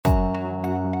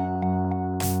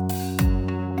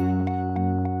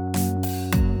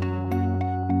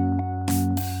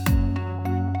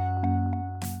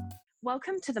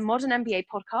Welcome to the Modern MBA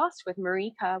podcast with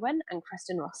Marie Kerwin and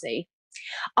Kristen Rossi.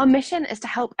 Our mission is to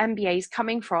help MBAs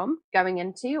coming from, going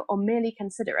into, or merely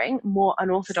considering more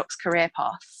unorthodox career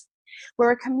paths.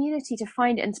 We're a community to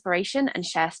find inspiration and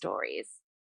share stories.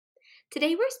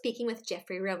 Today we're speaking with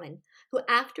Geoffrey Rowan, who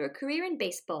after a career in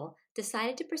baseball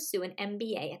decided to pursue an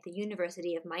MBA at the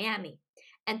University of Miami,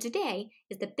 and today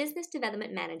is the Business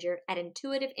Development Manager at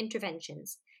Intuitive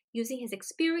Interventions, using his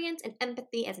experience and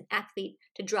empathy as an athlete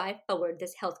to drive forward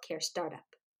this healthcare startup.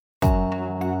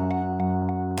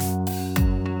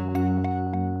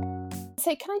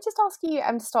 So can I just ask you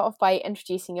to start off by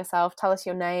introducing yourself, tell us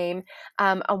your name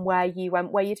and where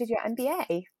you did your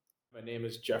MBA? My name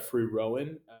is Geoffrey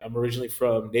Rowan. I'm originally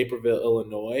from Naperville,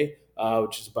 Illinois,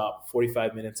 which is about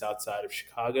 45 minutes outside of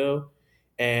Chicago.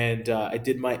 And I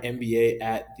did my MBA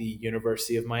at the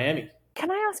University of Miami. Can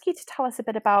I ask you to tell us a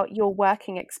bit about your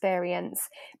working experience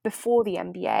before the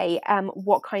MBA?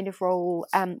 What kind of role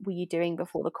were you doing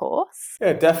before the course?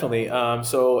 Yeah, definitely.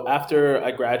 So after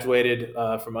I graduated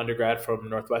from undergrad from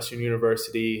Northwestern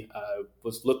University, I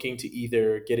was looking to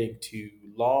either get into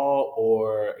law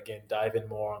or, again, dive in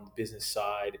more on the business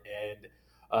side.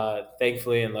 And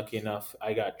thankfully and lucky enough,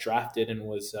 I got drafted and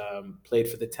was played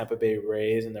for the Tampa Bay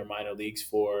Rays in their minor leagues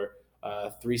for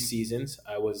 3 seasons.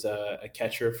 I was a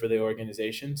catcher for the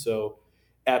organization, so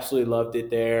absolutely loved it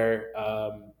there.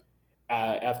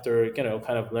 After kind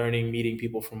of learning, meeting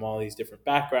people from all these different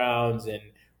backgrounds, and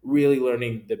really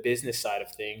learning the business side of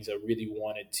things, I really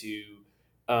wanted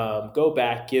to go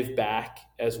back, give back,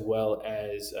 as well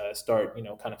as start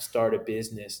a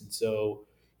business. And so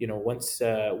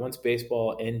once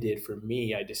baseball ended for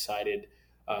me, I decided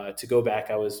to go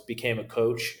back. Became a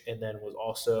coach, and then was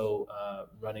also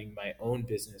running my own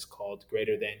business called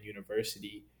Greater Than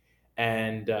University.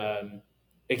 And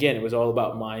again, it was all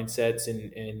about mindsets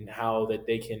and how that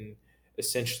they can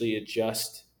essentially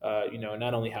adjust.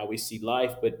 Not only how we see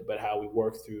life, but how we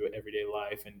work through everyday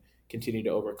life and continue to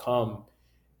overcome.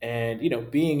 And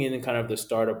being in kind of the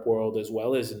startup world as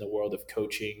well as in the world of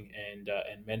coaching and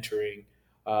mentoring.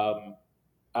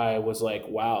 I was like,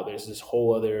 wow, there's this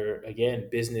whole other, again,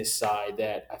 business side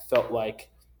that I felt like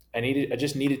I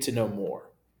just needed to know more.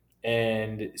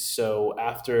 And so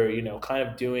after, kind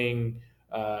of doing,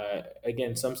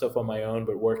 again, some stuff on my own,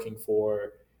 but working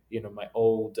for, my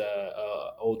old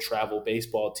travel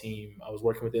baseball team, I was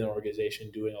working within an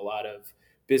organization doing a lot of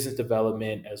business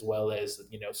development as well as,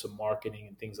 some marketing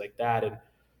and things like that. And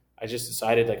I just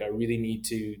decided like I really need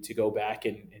to go back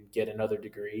and get another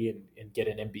degree and get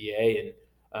an MBA. And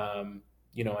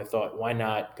I thought, why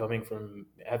not, coming from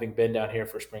having been down here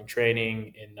for spring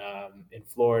training in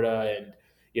Florida,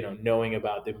 and knowing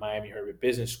about the Miami Herbert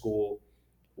Business School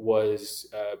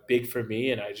was big for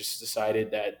me. And I just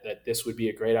decided that this would be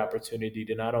a great opportunity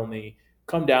to not only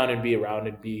come down and be around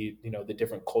and be the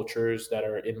different cultures that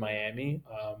are in Miami.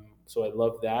 So I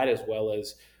love that, as well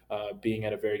as being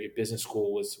at a very good business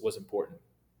school was important.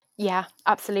 Yeah,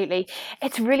 absolutely.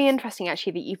 It's really interesting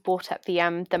actually that you've brought up the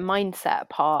mindset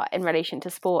part in relation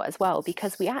to sport as well,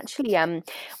 because we actually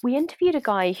we interviewed a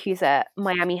guy who's at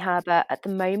Miami Herbert at the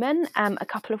moment a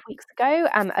couple of weeks ago,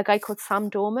 a guy called Sam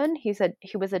Dorman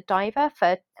who was a diver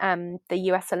for the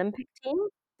US Olympic team.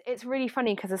 It's really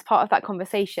funny because as part of that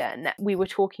conversation, we were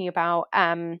talking about,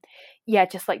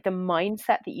 just like the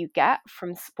mindset that you get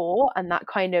from sport and that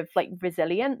kind of like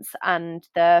resilience and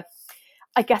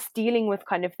I guess dealing with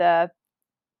kind of the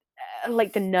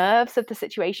nerves of the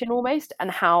situation almost, and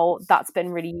how that's been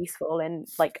really useful in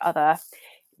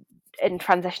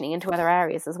transitioning into other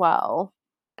areas as well.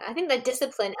 I think that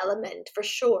discipline element for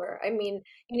sure. I mean,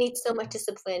 you need so much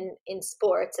discipline in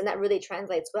sports, and that really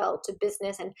translates well to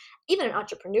business and even an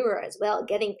entrepreneur as well.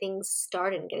 Getting things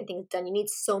started and getting things done, you need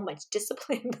so much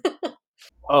discipline.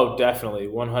 Oh, definitely,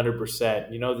 100%.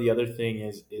 The other thing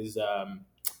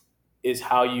is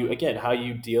how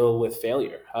you deal with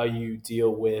failure, how you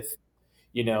deal with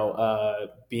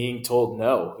being told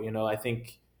no. I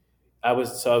think I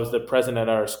was the president at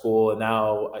our school, and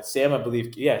now Sam, I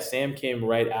believe, Sam came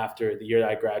right after the year that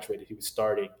I graduated. He was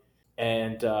starting,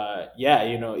 and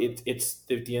it's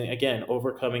dealing, again,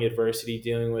 overcoming adversity,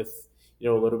 dealing with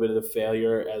a little bit of the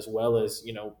failure, as well as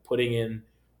putting in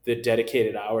the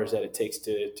dedicated hours that it takes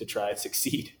to try and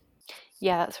succeed.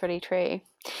 Yeah, that's really true.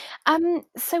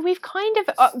 So we've kind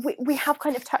of we have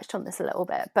kind of touched on this a little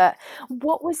bit, but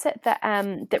what was it that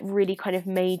really kind of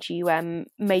made you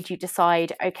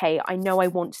decide, okay, I know I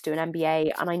want to do an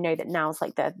MBA, and I know that now's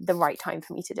like the right time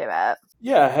for me to do it?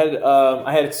 Yeah,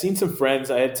 I had seen some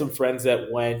friends. I had some friends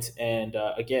that went, and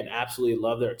again, absolutely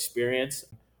loved their experience.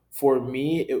 For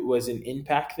me, it was an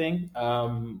impact thing.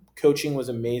 Coaching was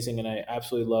amazing, and I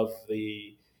absolutely love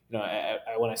the.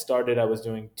 When I started, I was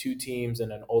doing two teams, and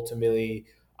then ultimately,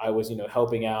 I was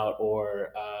helping out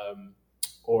or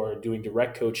doing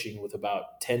direct coaching with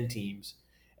about 10 teams,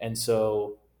 and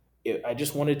so I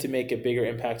just wanted to make a bigger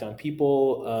impact on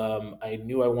people. I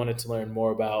knew I wanted to learn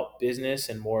more about business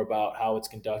and more about how it's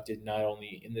conducted, not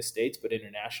only in the states but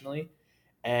internationally.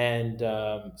 And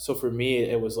so for me,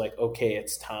 it was like, okay,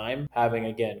 it's time. Having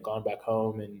again gone back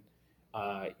home and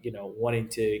wanting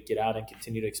to get out and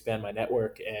continue to expand my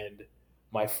network. And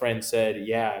my friend said,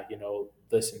 yeah,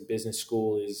 listen, business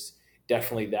school is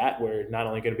definitely that. We're not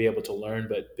only going to be able to learn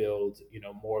but build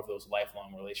more of those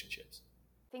lifelong relationships.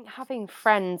 I think having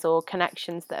friends or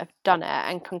connections that have done it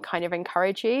and can kind of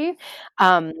encourage you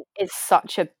is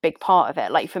such a big part of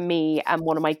it. Like for me,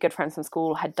 one of my good friends from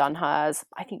school had done hers,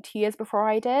 I think 2 years before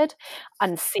I did,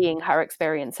 and seeing her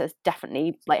experiences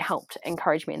definitely like helped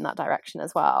encourage me in that direction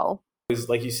as well. Because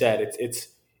like you said,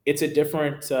 it's a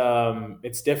different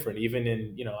it's different. Even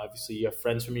in obviously you have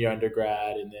friends from your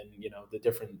undergrad, and then the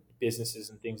different businesses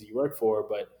and things that you work for.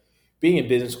 But being in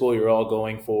business school, you're all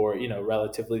going for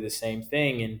relatively the same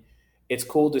thing, and it's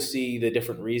cool to see the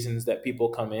different reasons that people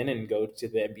come in and go to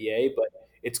the MBA. But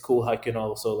it's cool how you can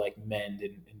also like mend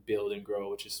and build and grow,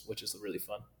 which is really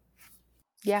fun.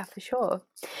 Yeah, for sure.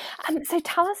 So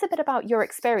tell us a bit about your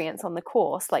experience on the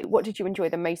course. Like, what did you enjoy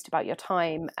the most about your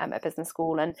time at business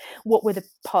school, and what were the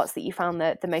parts that you found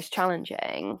the most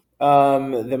challenging?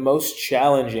 The most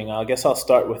challenging, I guess I'll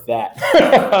start with that.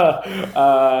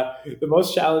 The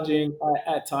most challenging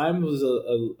at times was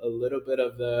a little bit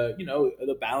of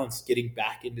the balance getting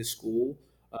back into school.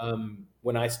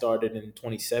 When I started in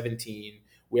 2017,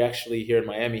 we actually here in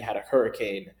Miami had a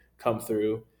hurricane come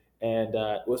through, and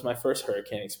it was my first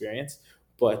hurricane experience.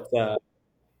 But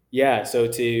yeah, so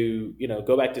to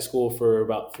go back to school for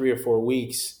about 3 or 4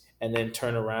 weeks and then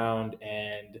turn around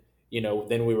and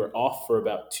then we were off for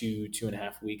about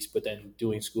 2.5 weeks, but then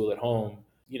doing school at home,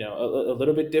 a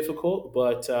little bit difficult,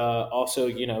 but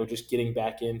also just getting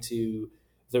back into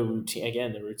the routine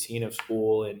again, the routine of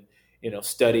school, and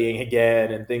studying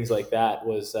again and things like that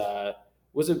was a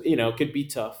could be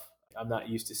tough. I'm not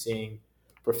used to seeing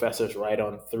professors write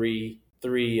on three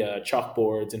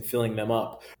chalkboards and filling them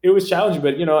up. It was challenging,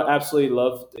 but I absolutely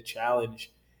loved the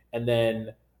challenge. And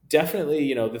then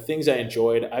definitely, the things I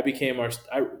enjoyed, I became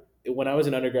when I was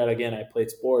an undergrad, again, I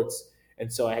played sports.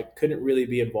 And so I couldn't really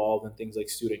be involved in things like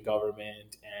student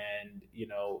government and,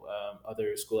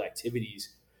 other school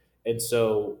activities. And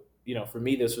so, for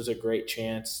me, this was a great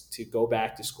chance to go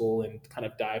back to school and kind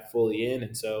of dive fully in.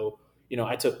 And so,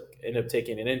 ended up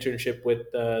taking an internship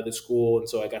with the school, and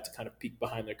so I got to kind of peek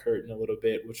behind the curtain a little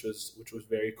bit, which was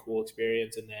very cool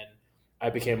experience. And then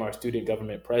I became our student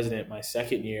government president my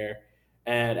second year,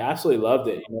 and absolutely loved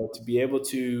it. To be able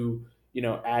to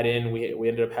add in, we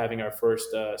ended up having our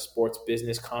first sports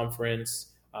business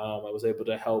conference. I was able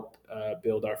to help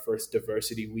build our first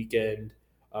diversity weekend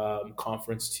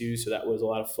conference too, so that was a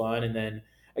lot of fun. And then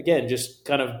again, just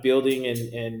kind of building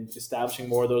and establishing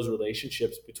more of those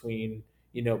relationships between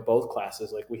both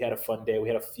classes. Like we had a fun day, we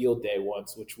had a field day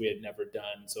once, which we had never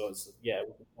done, so it was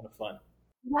kind of fun.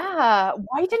 Yeah,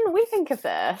 why didn't we think of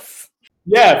this?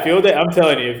 Yeah, field day. I'm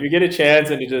telling you, if you get a chance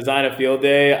and to design a field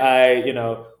day,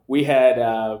 we had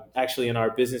actually in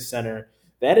our business center,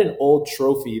 they had an old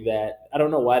trophy that I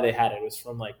don't know why they had it. It was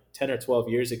from like 10 or 12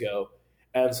 years ago.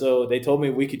 And so they told me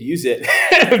we could use it.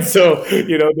 And so,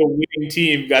 the winning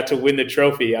team got to win the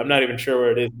trophy. I'm not even sure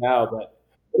where it is now, but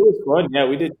it was fun. Yeah,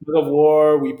 we did tug of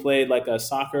war. We played like a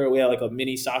soccer. We had like a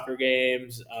mini soccer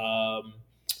games.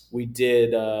 We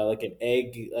did like an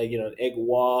an egg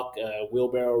walk,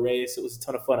 wheelbarrow race. It was a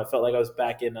ton of fun. I felt like I was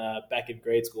back in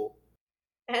grade school.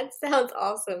 That sounds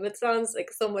awesome. It sounds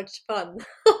like so much fun.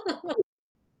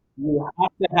 You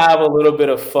have to have a little bit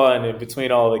of fun in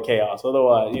between all the chaos.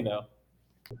 Otherwise,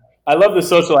 I love the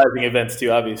socializing events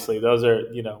too. Obviously, those are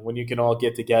when you can all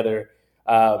get together.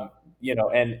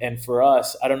 And for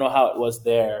us, I don't know how it was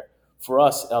there. For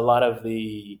us, a lot of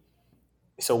the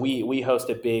so we host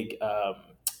a big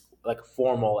like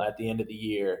formal at the end of the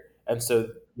year, and so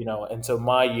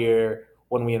my year,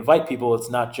 when we invite people, it's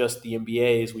not just the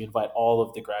MBAs, we invite all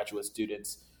of the graduate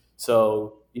students.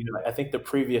 So I think the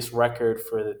previous record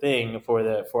for the thing for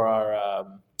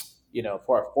our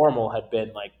formal had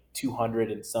been like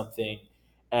 200 and something,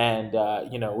 and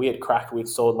we'd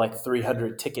sold like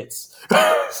 300 tickets.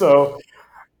 So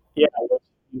yeah,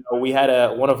 we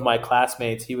had one of my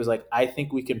classmates. He was like, "I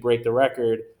think we can break the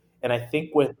record." And I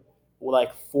think with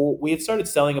like we had started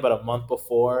selling about a month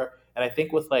before, and I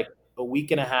think with like a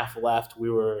week and a half left, we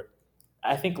were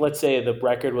I think let's say the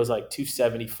record was like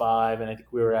 275, and I think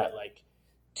we were at like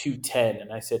 210,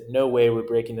 and I said, "No way, we're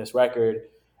breaking this record."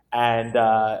 And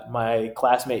my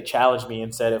classmate challenged me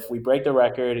and said, "If we break the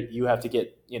record, you have to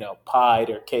get pied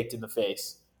or caked in the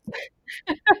face."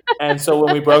 And so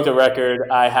when we broke the record,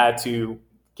 I had to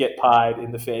get pied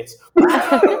in the face.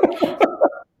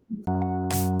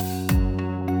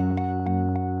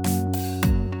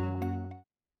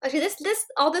 Actually, this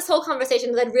all this whole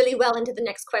conversation led really well into the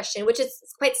next question, which is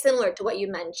quite similar to what you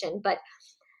mentioned. But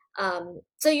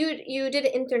so you did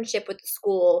an internship with the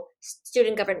school,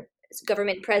 student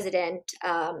government president.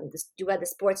 You had the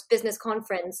sports business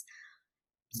conference.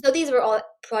 So these were all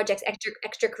projects,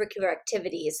 extracurricular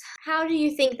activities. How do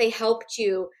you think they helped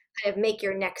you kind of make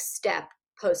your next step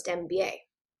post MBA?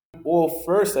 Well,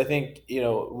 first, I think,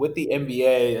 with the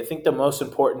MBA, I think the most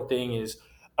important thing is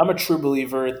I'm a true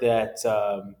believer that,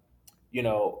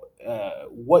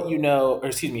 what you know, or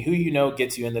excuse me, who you know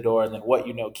gets you in the door, and then what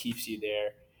you know keeps you there.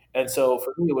 And so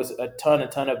for me, it was a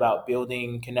ton about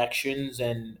building connections.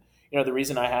 And, the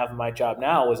reason I have my job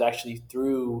now was actually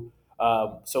through,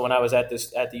 so when I was at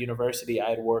the university,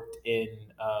 I had worked in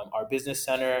our business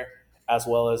center as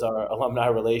well as our alumni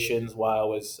relations while I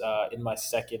was in my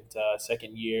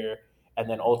second year, and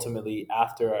then ultimately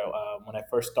after when I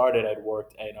first started, I'd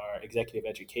worked in our executive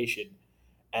education.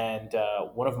 And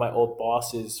one of my old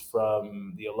bosses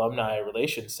from the alumni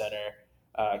relations center,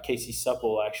 Casey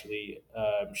Supple, actually,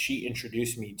 she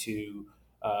introduced me to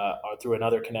or through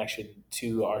another connection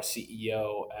to our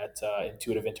CEO at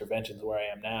Intuitive Interventions, where I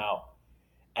am now.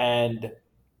 And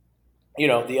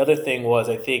the other thing was,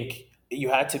 I think you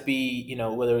had to be,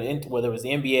 whether it was the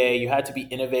MBA, you had to be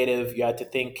innovative. You had to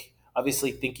think,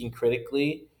 obviously, thinking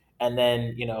critically, and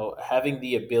then having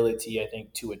the ability, I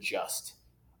think, to adjust.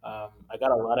 I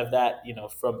got a lot of that,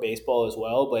 from baseball as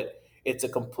well, but it's a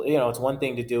complete, it's one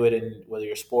thing to do it in whether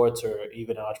you're sports or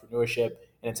even entrepreneurship,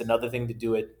 and it's another thing to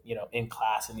do it, in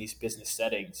class in these business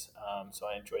settings. So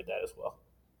I enjoyed that as well.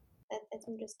 That's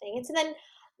interesting. And so then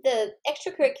the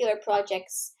extracurricular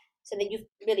projects, so that you've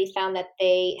really found that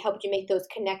they helped you make those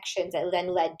connections that then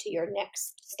led to your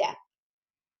next step.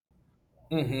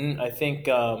 I think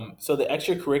so. The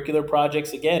extracurricular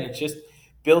projects, again, it's just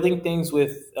building things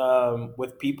with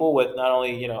people. With not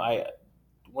only I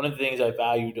one of the things I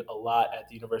valued a lot at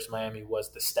the University of Miami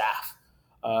was the staff.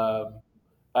 Um,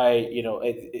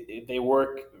 they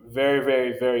work very,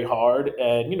 very, very hard,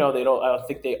 and they don't. I don't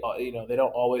think they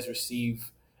don't always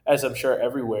receive, as I'm sure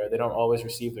everywhere, they don't always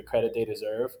receive the credit they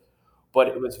deserve. But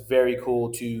it was very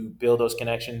cool to build those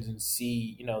connections and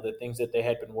see the things that they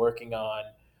had been working on,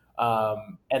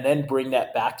 and then bring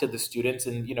that back to the students.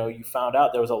 And you found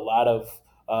out there was a lot of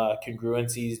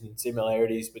congruencies and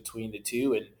similarities between the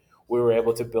two, and we were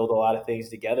able to build a lot of things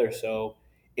together. So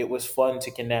it was fun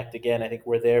to connect. Again, I think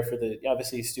we're there for the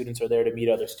obviously students are there to meet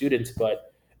other students,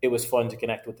 but it was fun to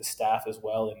connect with the staff as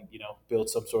well, and build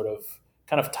some sort of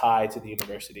kind of tie to the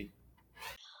university.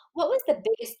 What was the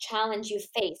biggest challenge you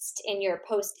faced in your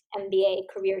post MBA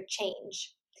career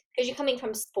change? Because you're coming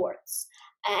from sports.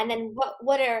 And then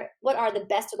what are the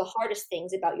best or the hardest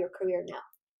things about your career now?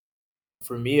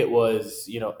 For me, it was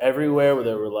everywhere where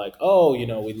they were like, oh,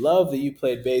 we love that you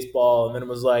played baseball, and then it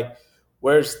was like,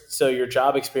 where's so your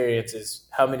job experience is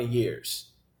how many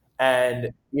years?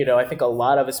 And I think a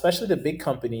lot of, especially the big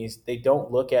companies, they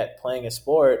don't look at playing a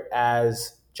sport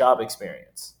as job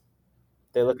experience.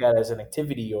 They look at it as an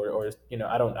activity, or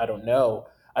I don't know.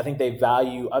 I think they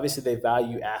value, obviously they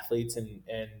value athletes and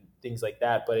things like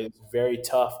that, but it's very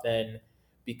tough then,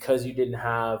 because you didn't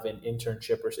have an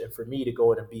internship, or and for me to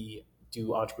go in and do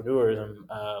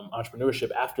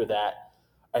entrepreneurship after that.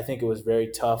 I think it was very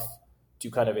tough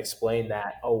to kind of explain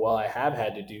that, oh well, I have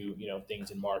had to do things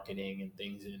in marketing and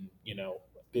things in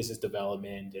business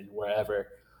development and wherever.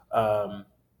 um,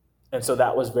 and so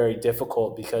that was very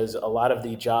difficult, because a lot of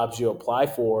the jobs you apply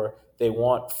for, they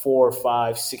want 4,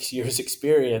 5, 6 years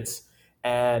experience.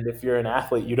 And if you're an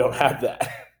athlete, you don't have that.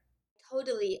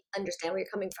 Totally understand where you're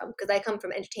coming from because I come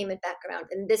from entertainment background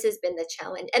and this has been the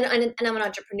challenge. And I'm an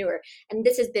entrepreneur and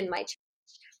this has been my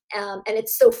and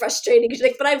it's so frustrating. 'Cause you're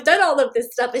like, but I've done all of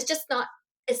this stuff.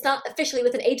 It's not officially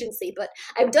with an agency, but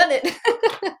I've done it.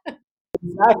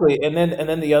 Exactly. And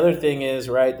then the other thing is,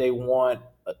 right, they want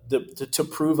to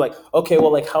prove, like, okay,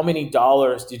 well, like, how many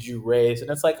dollars did you raise? And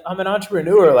it's like, I'm an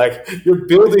entrepreneur. Like, you're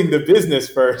building the business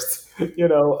first.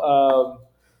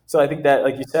 So I think that,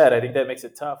 like you said, I think that makes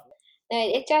it tough.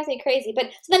 It drives me crazy.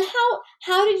 But so then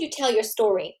how did you tell your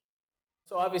story?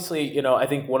 So obviously, I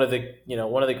think one of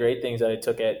the great things that I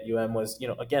took at UM was,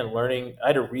 again, learning. I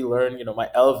had to relearn, my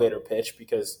elevator pitch,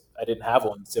 because I didn't have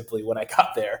one simply when I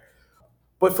got there.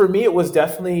 but for me, it was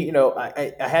definitely,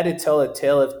 I had to tell a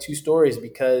tale of two stories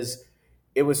because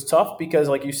it was tough because,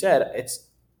 like you said,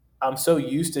 I'm so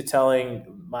used to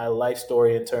telling my life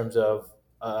story in terms of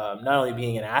not only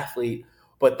being an athlete,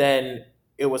 but then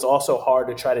it was also hard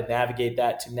to try to navigate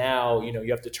that to now,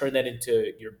 you have to turn that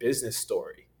into your business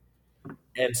story.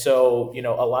 And so,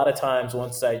 a lot of times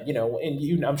once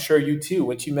and I'm sure you too,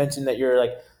 once you mentioned that you're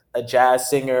like a jazz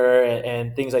singer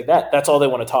and things like that, that's all they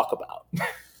want to talk about.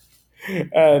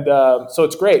 And so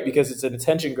it's great because it's an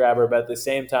attention grabber, but at the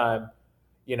same time,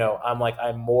 I'm like,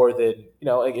 I'm more than,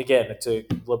 again, to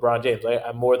LeBron James,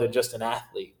 I'm more than just an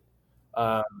athlete.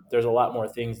 Um, there's a lot more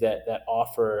things that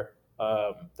offer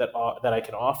that I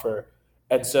can offer.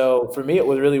 And so for me, it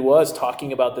was really was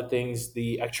talking about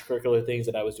the extracurricular things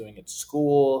that I was doing at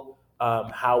school,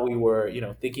 how we were,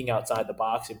 thinking outside the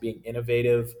box and being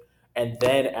innovative, and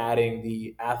then adding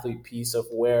the athlete piece of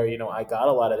where, I got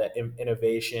a lot of that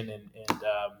innovation and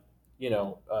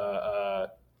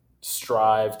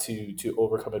strive to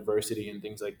overcome adversity and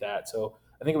things like that. So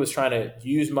I think it was trying to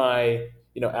use my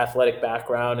athletic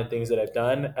background and things that I've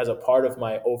done as a part of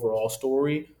my overall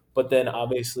story, but then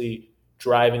obviously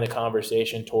driving the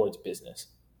conversation towards business.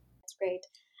 That's great.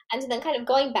 And so then kind of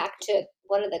going back to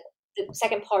one of the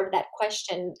second part of that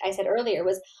question I said earlier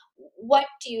was, what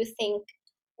do you think,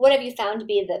 what have you found to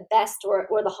be the best or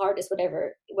the hardest,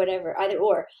 whatever, either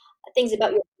or, things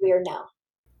about your career now?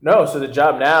 No, so the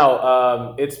job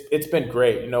now, it's been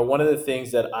great. One of the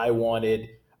things that I wanted,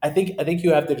 I think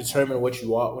you have to determine what you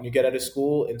want when you get out of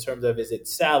school in terms of, is it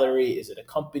salary, is it a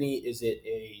company, is it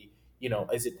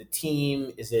the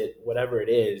team, is it whatever it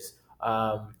is.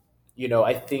 I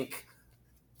think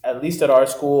at least at our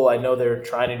school, I know they're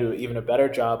trying to do even a better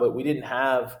job, but we didn't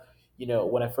have,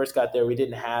 when I first got there, we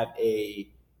didn't have a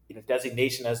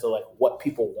designation as to like what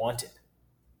people wanted.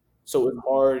 So it was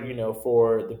hard,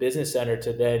 for the business center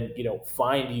to then,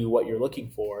 find you what you're looking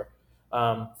for.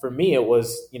 For me, it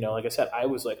was, like I said, I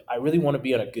was like, I really want to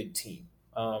be on a good team.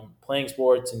 Playing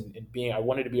sports and being, I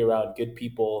wanted to be around good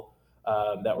people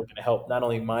that were going to help not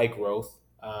only my growth,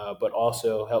 but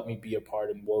also help me be a part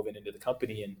and woven into the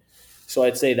company. And so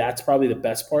I'd say that's probably the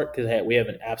best part because we have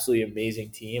an absolutely amazing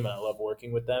team and I love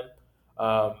working with them.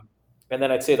 Um, and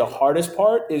then I'd say the hardest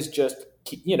part is just,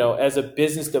 as a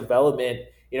business development,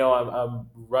 I'm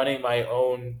running my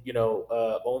own,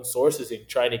 own sources and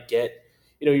trying to get,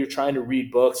 you're trying to read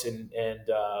books and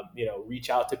reach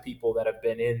out to people that have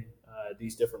been in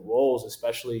these different roles,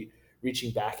 especially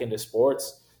reaching back into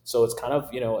sports. So it's kind of,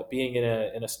 being in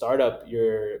a startup,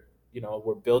 we're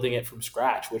building it from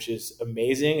scratch, which is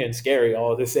amazing and scary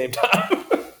all at the same time.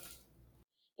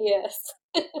 Yes,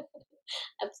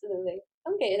 absolutely.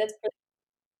 Okay, that's perfect.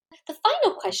 The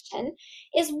final question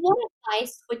is, what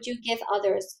advice would you give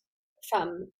others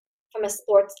from from a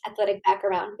sports athletic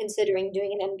background considering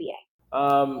doing an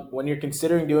MBA? When you're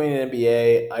considering doing an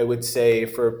MBA, I would say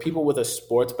for people with a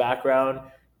sports background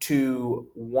to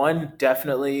one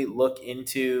definitely look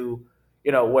into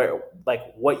where like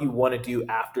what you want to do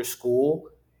after school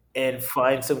and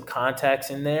find some contacts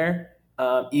in there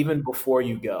even before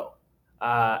you go.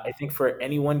 I think for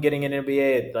anyone getting an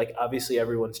MBA, like obviously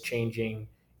everyone's changing.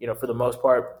 For the most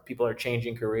part, people are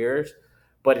changing careers,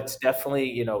 but it's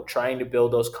definitely trying to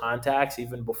build those contacts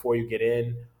even before you get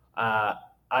in. Uh,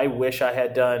 I wish I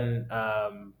had done,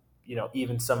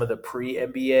 even some of the pre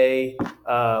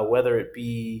MBA, whether it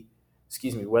be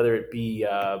some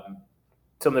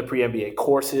of the pre MBA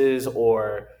courses,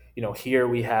 or here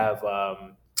we have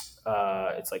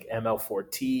it's like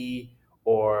ML4T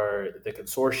or the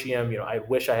consortium. I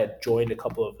wish I had joined a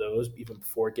couple of those even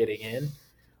before getting in.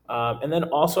 And then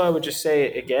also, I would just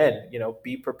say again,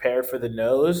 be prepared for the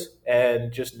no's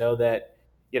and just know that,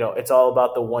 it's all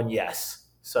about the one yes.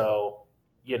 So,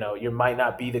 you might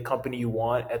not be the company you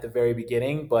want at the very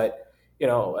beginning, but,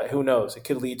 who knows? It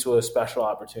could lead to a special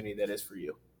opportunity that is for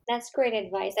you. That's great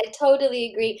advice. I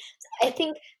totally agree. I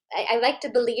think I like to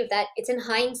believe that it's in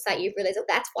hindsight you've realized, oh,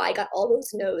 that's why I got all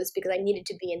those no's because I needed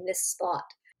to be in this spot.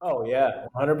 Oh yeah,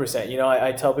 100%.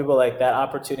 I tell people like that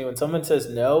opportunity when someone says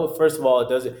no. First of all,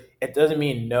 it doesn't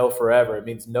mean no forever. It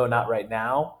means no, not right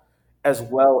now, as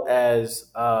well as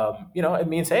it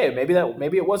means hey,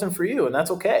 maybe it wasn't for you, and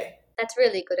that's okay. That's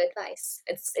really good advice.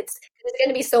 It's there's going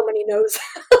to be so many no's.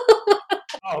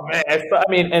 Oh man, I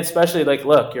mean, especially like,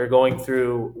 look, you're going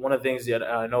through one of the things that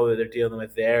I know that they're dealing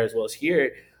with there as well as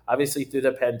here. Obviously, through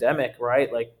the pandemic,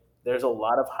 right? Like, there's a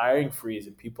lot of hiring freeze,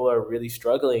 and people are really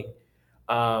struggling,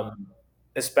 um,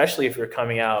 especially if you're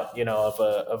coming out,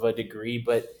 of a degree.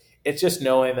 But it's just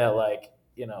knowing that, like,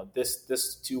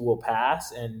 this too will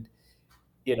pass, and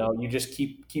you just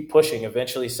keep pushing.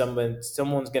 Eventually, someone's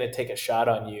going to take a shot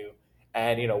on you,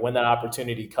 and when that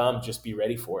opportunity comes, just be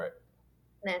ready for it.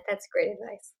 That's great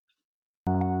advice.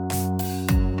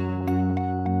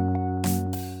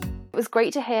 It was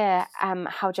great to hear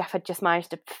how Jeff had just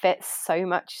managed to fit so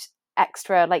much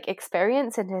extra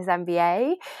experience in his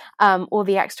MBA, all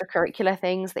the extracurricular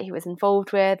things that he was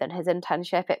involved with and his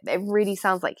internship. It really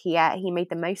sounds like he made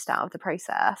the most out of the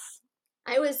process.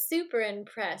 I was super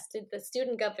impressed. The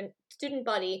student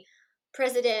body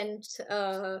president,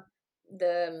 what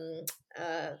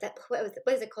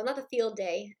is it called? Not the field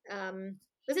day.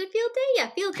 Was it a field day? Yeah,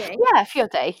 field day. Yeah,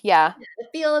 field day. Yeah. The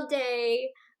field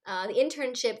day, the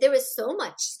internship. There was so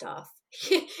much stuff.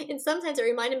 In some sense, it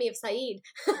reminded me of Saeed.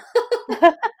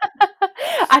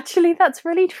 Actually, that's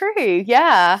really true.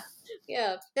 Yeah.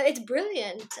 Yeah, it's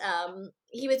brilliant.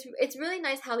 It's really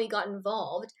nice how he got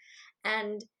involved,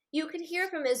 and you could hear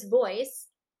from his voice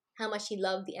how much he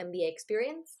loved the MBA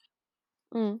experience.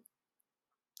 Mm.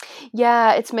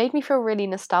 Yeah, it's made me feel really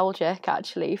nostalgic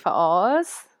actually for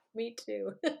ours. Me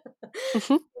too.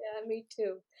 Yeah, me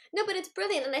too. No, but it's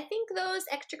brilliant, and I think those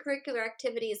extracurricular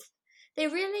activities, I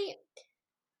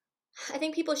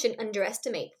think people shouldn't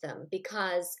underestimate them,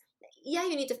 because yeah,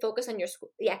 you need to focus on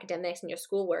the academics and your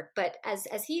schoolwork, but as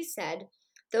he said,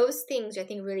 those things I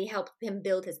think really helped him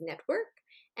build his network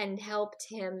and helped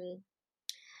him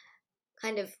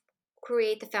kind of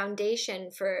create the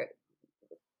foundation for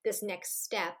this next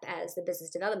step as the business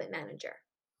development manager.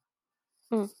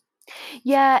 Mm.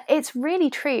 Yeah, it's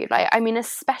really true.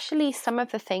 Especially some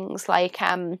of the things I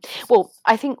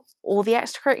think all the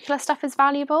extracurricular stuff is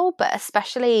valuable, but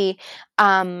especially,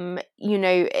 if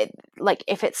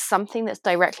it's something that's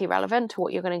directly relevant to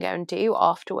what you're going to go and do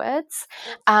afterwards,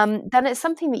 then it's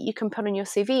something that you can put on your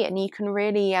CV and you can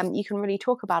really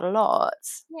talk about a lot.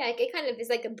 Yeah, it kind of is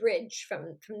like a bridge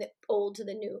from the old to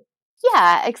the new.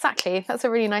 Yeah, exactly. That's a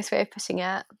really nice way of putting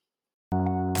it.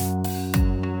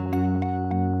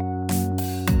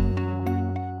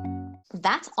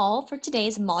 That's all for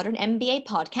today's Modern MBA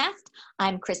podcast.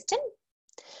 I'm Kristen.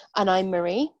 And I'm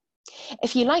Marie.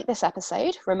 If you like this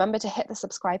episode, remember to hit the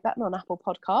subscribe button on Apple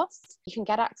Podcasts. You can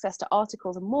get access to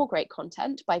articles and more great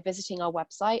content by visiting our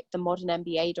website,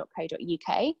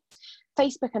 themodernmba.co.uk,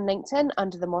 Facebook and LinkedIn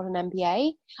under The Modern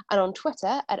MBA, and on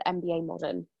Twitter at MBA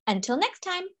Modern. Until next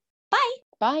time, bye!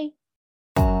 Bye!